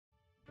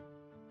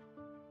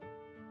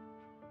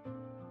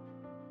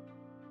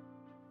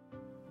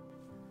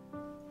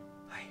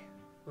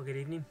Well, good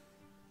evening.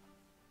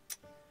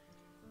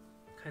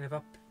 Kind of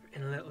up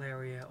in a little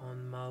area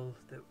on Mull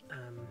that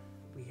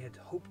we had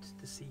hoped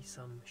to see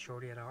some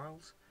shorty at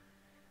Arles,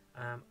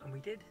 and we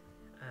did.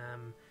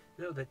 A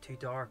little bit too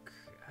dark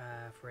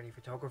for any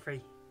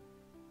photography,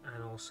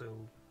 and also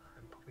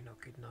I'm probably not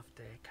good enough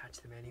to catch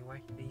them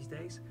anyway these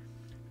days.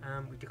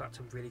 We got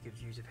some really good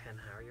views of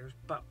hen harriers,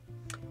 but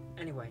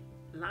anyway,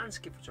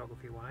 landscape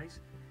photography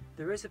wise,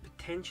 there is a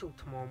potential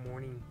tomorrow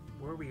morning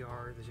where we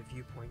are. There's a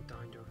viewpoint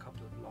down to a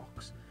couple of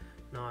lochs.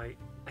 Now,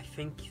 I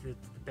think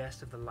that the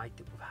best of the light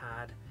that we've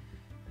had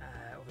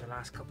over the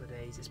last couple of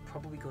days is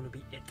probably going to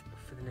be it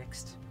for the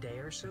next day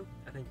or so.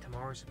 I think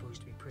tomorrow is supposed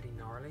to be pretty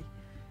gnarly,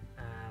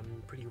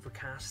 pretty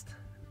overcast,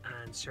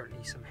 and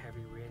certainly some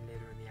heavy rain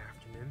later in the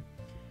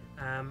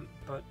afternoon.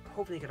 But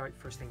hopefully get out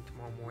first thing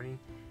tomorrow morning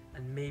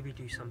and maybe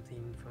do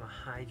something from a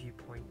high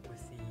viewpoint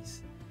with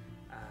these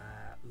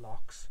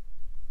lochs.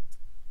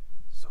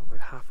 So about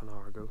half an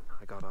hour ago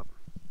I got up,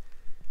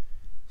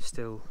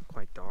 still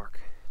quite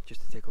dark,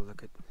 just to take a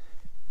look at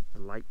the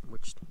light,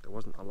 which there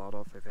wasn't a lot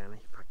of, if any.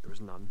 In fact, there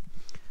was none,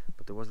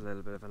 but there was a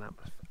little bit of an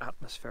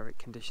atmospheric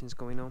conditions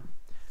going on.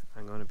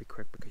 I'm going to be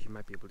quick because you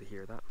might be able to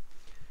hear that.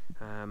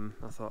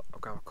 I thought I'll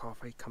grab a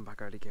coffee, come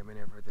back out again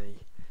whenever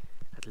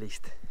at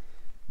least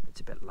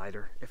it's a bit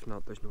lighter, if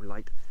not there's no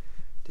light,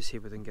 to see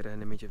if we can get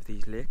an image of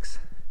these lakes.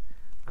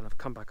 And I've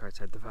come back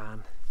outside the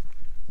van.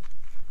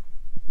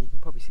 You can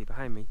probably see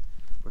behind me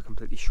we're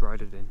completely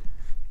shrouded in.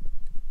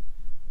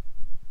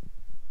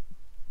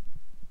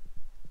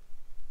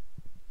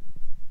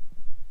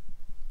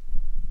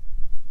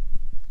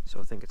 So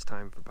I think it's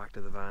time for back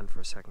to the van for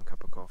a second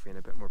cup of coffee and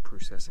a bit more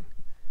processing.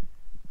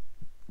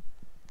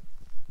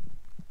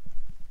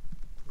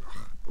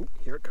 Oh,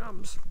 here it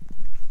comes.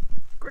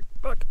 Quick,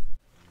 back.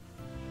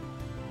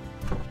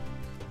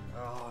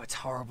 Oh, it's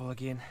horrible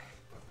again.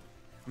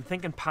 I'm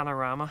thinking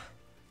panorama,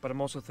 but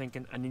I'm also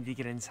thinking I need to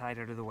get inside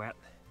out of the wet.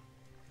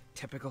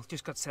 Typical,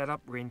 just got set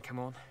up, rain come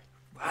on.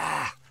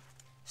 Ah,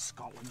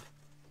 Scotland.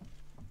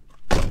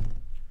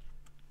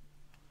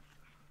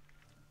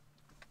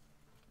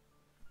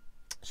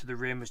 So the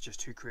rain was just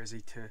too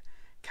crazy to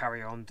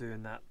carry on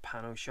doing that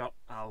pano shot.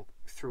 I'll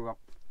throw up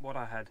what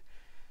I had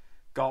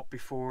got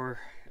before,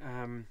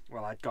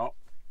 I'd got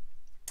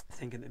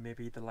thinking that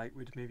maybe the light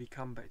would maybe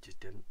come, but it just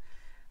didn't.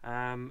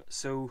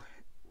 So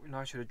we're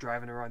now sort of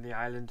driving around the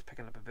island,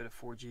 picking up a bit of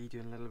 4G,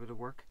 doing a little bit of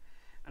work.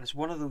 And it's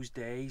one of those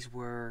days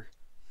where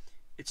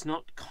it's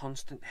not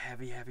constant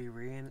heavy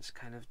rain, it's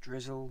kind of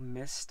drizzle,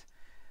 mist.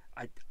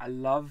 I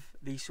love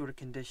these sort of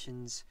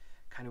conditions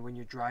kind of when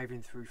you're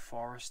driving through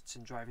forests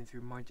and driving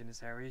through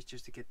mountainous areas,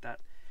 just to get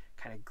that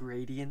kind of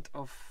gradient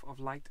of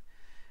light.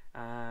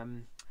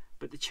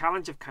 But the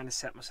challenge I've kind of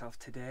set myself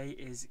today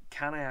is,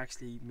 can I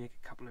actually make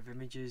a couple of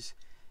images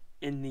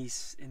in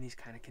these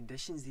kind of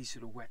conditions, these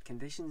sort of wet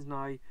conditions?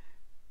 Now, it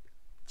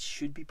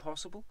should be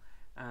possible.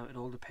 It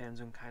all depends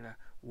on kind of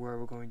where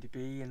we're going to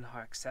be and how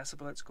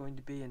accessible it's going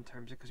to be in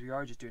terms of, because we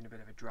are just doing a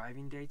bit of a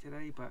driving day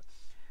today. But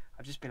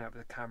I've just been out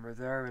with the camera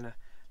there in a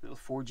little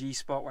 4G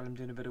spot while I'm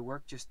doing a bit of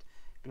work, just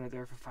been out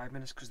there for 5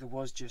 minutes, because there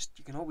was just,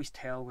 you can always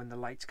tell when the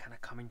light's kind of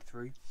coming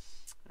through,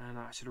 and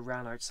I sort of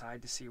ran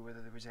outside to see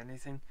whether there was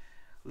anything,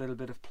 a little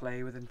bit of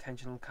play with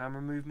intentional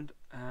camera movement,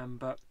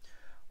 but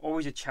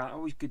always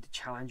good to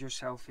challenge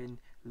yourself in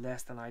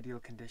less than ideal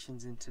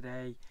conditions, and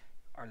today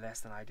are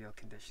less than ideal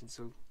conditions,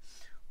 so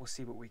we'll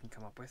see what we can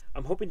come up with.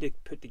 I'm hoping to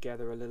put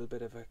together a little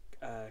bit of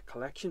a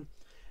collection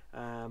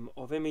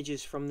of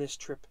images from this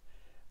trip,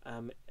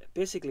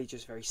 basically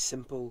just very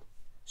simple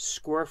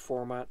square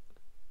format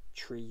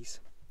trees.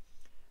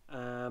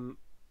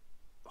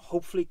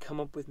 Hopefully come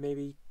up with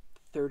maybe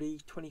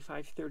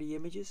 25, 30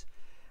 images.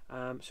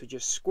 So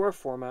just square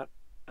format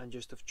and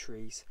just of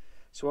trees.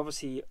 So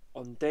obviously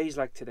on days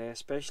like today,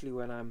 especially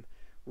when I'm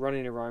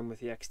running around with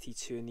the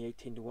X-T2 and the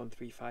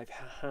 18-135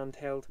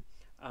 handheld,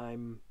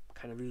 I'm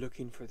kind of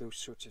looking for those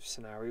sorts of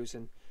scenarios,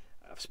 and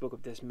I've spoken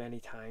of this many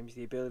times.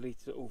 The ability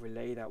to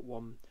overlay that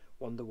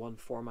one-to-one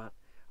format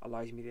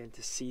allows me then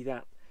to see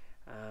that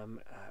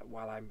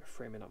while I'm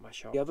framing up my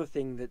shot. The other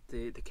thing that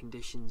the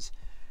conditions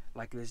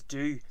like this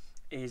do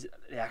is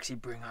they actually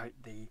bring out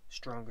the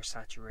stronger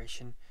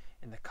saturation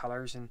in the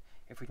colors, and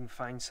if we can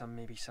find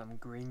maybe some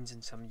greens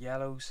and some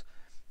yellows,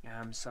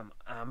 some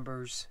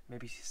ambers,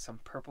 maybe some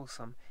purple,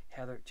 some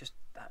heather, just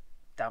that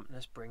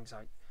dampness brings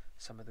out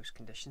some of those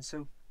conditions.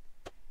 So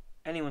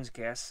anyone's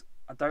guess.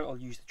 I doubt I'll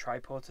use the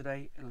tripod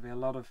today. It'll be a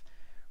lot of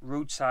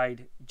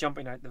roadside,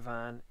 jumping out the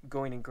van,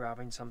 going and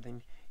grabbing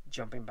something,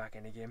 jumping back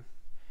in again.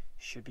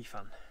 Should be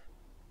fun.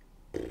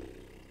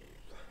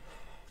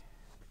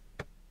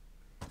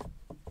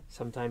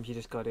 Sometimes you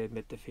just got to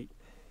admit defeat.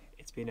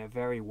 It's been a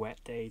very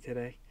wet day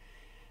today,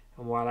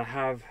 and while I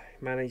have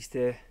managed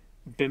to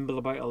bimble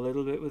about a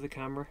little bit with the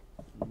camera,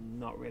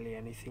 not really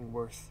anything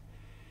worth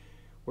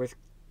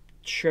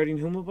shouting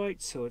home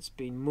about. So it's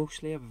been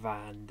mostly a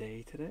van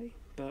day today,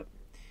 but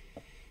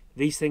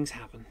these things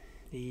happen.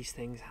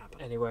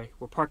 Anyway,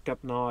 we're parked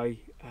up now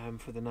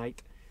for the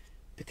night.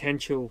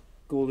 Potential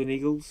golden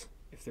eagles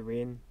if the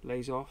rain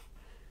lays off.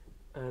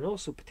 and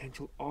also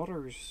potential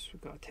otters.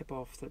 We've got a tip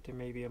off that there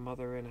may be a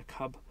mother and a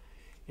cub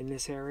in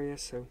this area,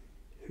 so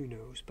who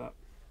knows. But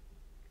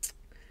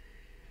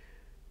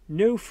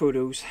no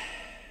photos.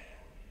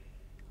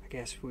 I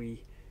guess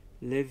we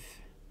live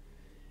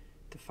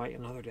to fight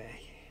another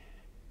day.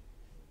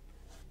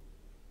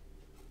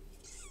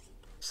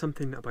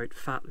 Something about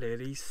fat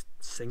ladies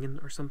singing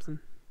or something,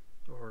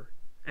 or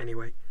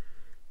anyway,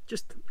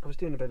 just I was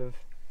doing a bit of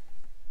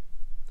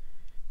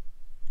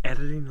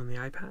editing on the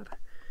iPad,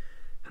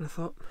 and I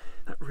thought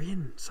that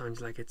rain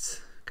sounds like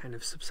it's kind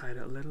of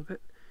subsided a little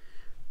bit.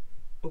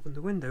 Open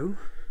the window,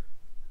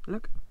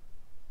 look,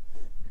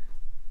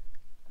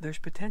 there's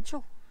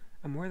potential,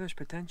 and where there's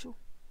potential,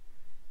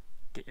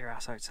 get your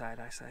ass outside,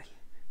 I say.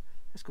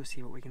 Let's go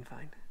see what we can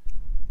find.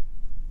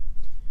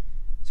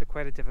 It's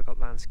quite a difficult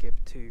landscape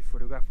to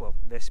photograph. Well,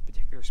 this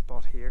particular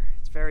spot here,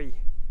 it's very,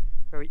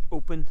 very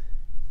open,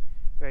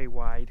 very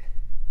wide,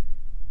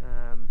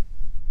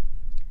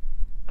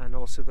 and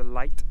also the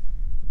light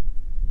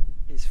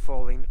is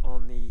falling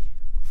on the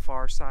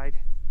far side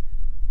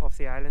of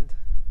the island.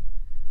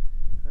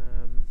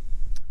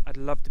 I'd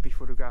love to be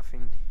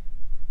photographing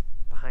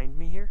behind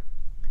me here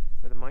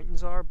where the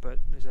mountains are, but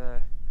there's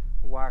a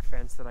wire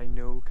fence that I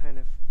know kind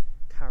of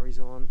carries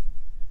on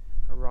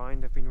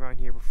around. I've been around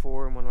here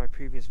before in one of my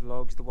previous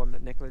vlogs, the one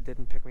that Nicola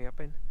didn't pick me up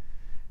in,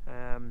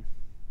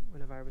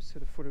 whenever I was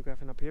sort of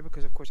photographing up here,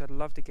 because of course I'd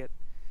love to get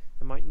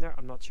the mountain there.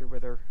 I'm not sure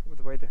whether, with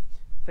the way the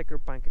thicker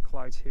bank of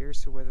clouds here,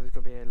 so whether there's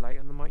going to be a light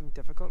on the mountain,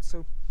 difficult.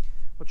 So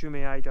what drew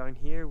my eye down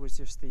here was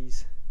just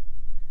these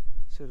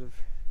sort of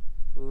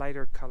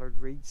lighter coloured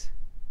reeds.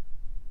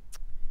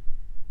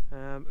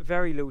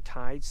 Very low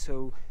tide,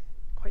 so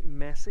quite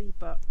messy,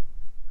 but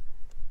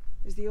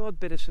there's the odd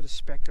bit of sort of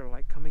spectral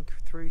light coming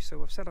through.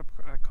 So I've set up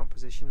a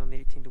composition on the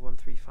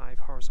 18:135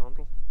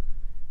 horizontal,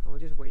 and we'll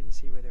just wait and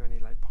see whether any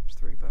light pops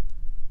through. But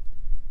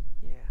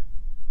yeah,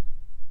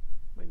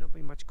 might not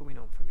be much going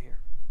on from here.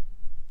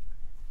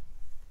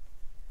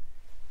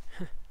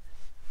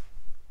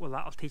 Well,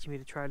 that'll teach me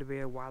to try to be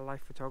a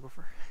wildlife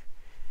photographer.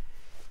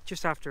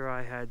 Just after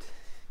I had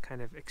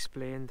kind of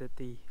explained that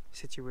the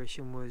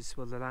situation was,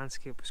 well, the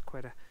landscape was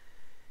quite a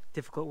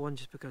difficult one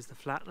just because of the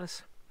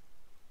flatness,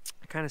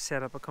 I kind of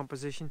set up a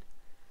composition,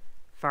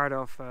 fired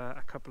off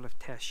a couple of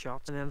test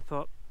shots, and then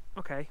thought,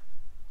 okay,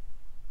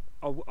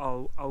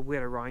 I'll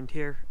wait around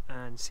here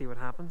and see what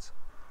happens.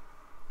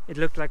 It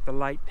looked like the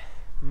light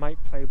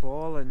might play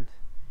ball, and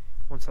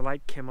once the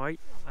light came out,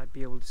 I'd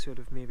be able to sort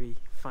of maybe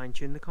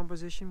fine-tune the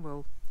composition.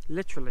 Well,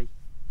 literally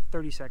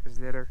 30 seconds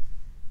later,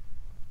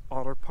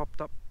 otter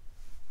popped up.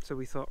 So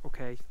we thought,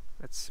 okay,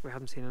 we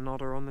haven't seen an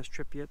otter on this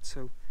trip yet,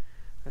 so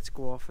let's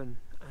go off and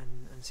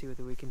see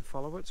whether we can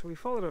follow it. So we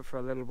followed it for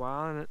a little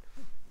while, and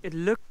it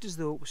looked as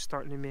though it was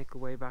starting to make a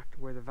way back to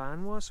where the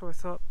van was. So I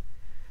thought,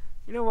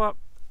 you know what,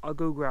 I'll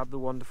go grab the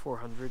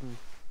 1-400 and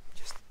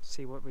just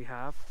see what we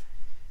have.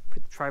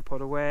 Put the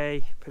tripod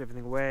away, put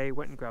everything away,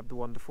 went and grabbed the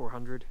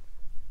 1-400.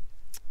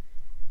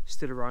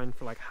 Stood around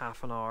for like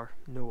half an hour,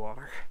 no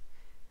otter.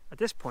 At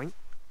this point,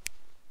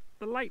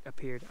 the light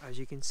appeared, as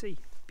you can see.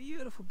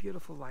 Beautiful,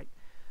 beautiful light.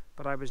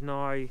 But I was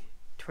now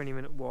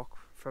 20-minute walk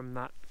from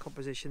that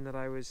composition that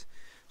I was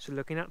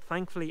looking at.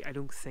 Thankfully, I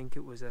don't think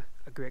it was a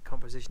great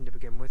composition to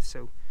begin with.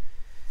 So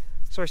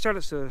I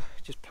started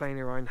just playing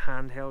around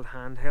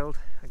handheld.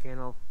 Again,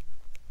 I'll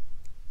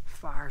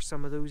fire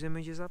some of those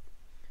images up.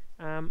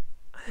 And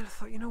then I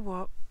thought, you know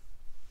what?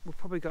 We've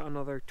probably got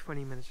another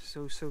 20 minutes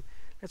or so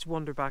let's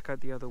wander back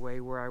out the other way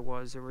where I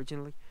was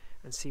originally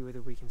and see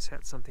whether we can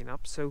set something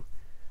up. So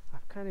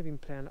I've kind of been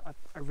playing,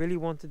 I really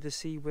wanted to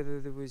see whether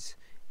there was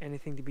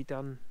anything to be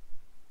done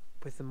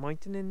with the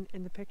mountain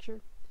in the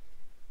picture.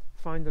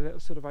 Found a little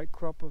sort of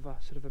outcrop of a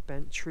sort of a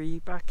bent tree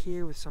back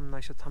here with some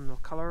nice autumnal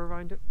colour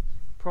around it.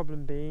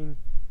 Problem being,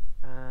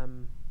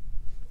 kind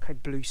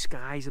of blue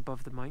skies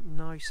above the mountain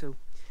now, so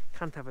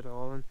can't have it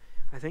all. And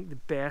I think the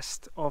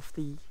best of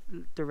the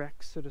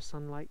direct sort of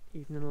sunlight,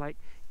 evening light,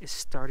 is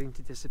starting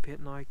to dissipate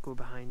now, go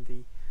behind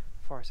the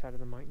far side of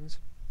the mountains.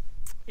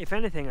 If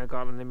anything, I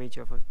got an image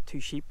of two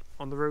sheep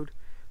on the road,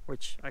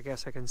 which I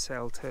guess I can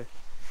sell to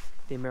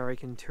the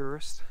American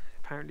tourist.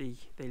 Apparently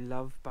they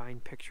love buying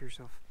pictures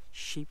of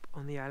sheep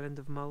on the island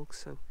of Mull,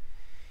 so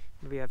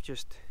maybe I've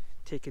just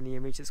taken the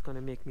image that's going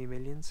to make me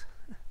millions.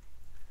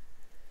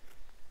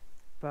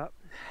 But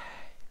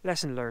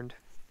lesson learned.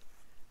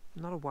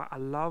 I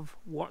love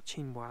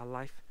watching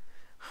wildlife.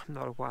 I'm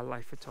not a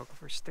wildlife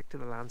photographer. Stick to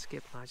the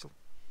landscape, Nigel.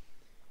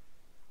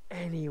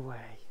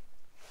 Anyway,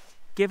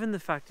 given the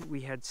fact that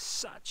we had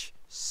such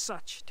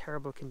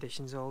terrible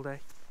conditions all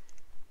day,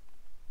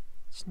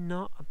 it's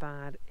not a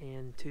bad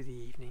end to the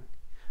evening.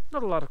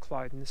 Not a lot of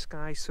cloud in the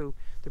sky, so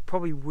there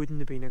probably wouldn't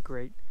have been a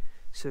great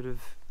sort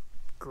of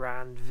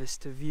grand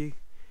vista view,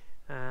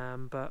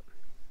 but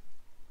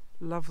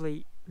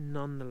lovely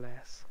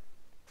nonetheless.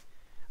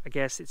 I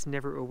guess it's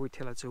never over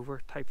till it's over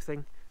type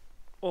thing.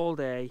 All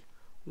day,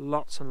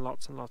 lots and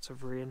lots and lots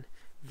of rain,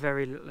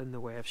 very little in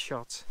the way of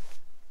shots,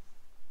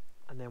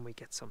 and then we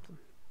get something.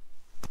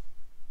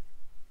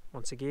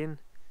 Once again,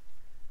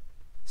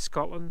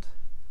 Scotland,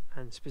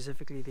 and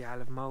specifically the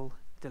Isle of Mull,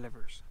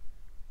 delivers.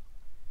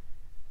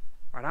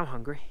 Right, I'm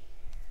hungry.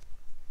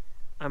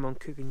 I'm on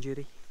cooking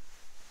duty.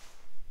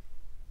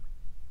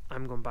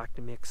 I'm going back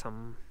to make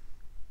some,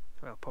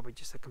 well, probably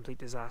just a complete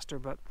disaster,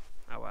 but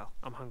oh well,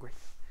 I'm hungry.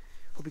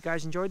 Hope you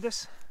guys enjoyed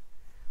this.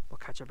 We'll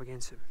catch up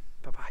again soon.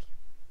 Bye bye.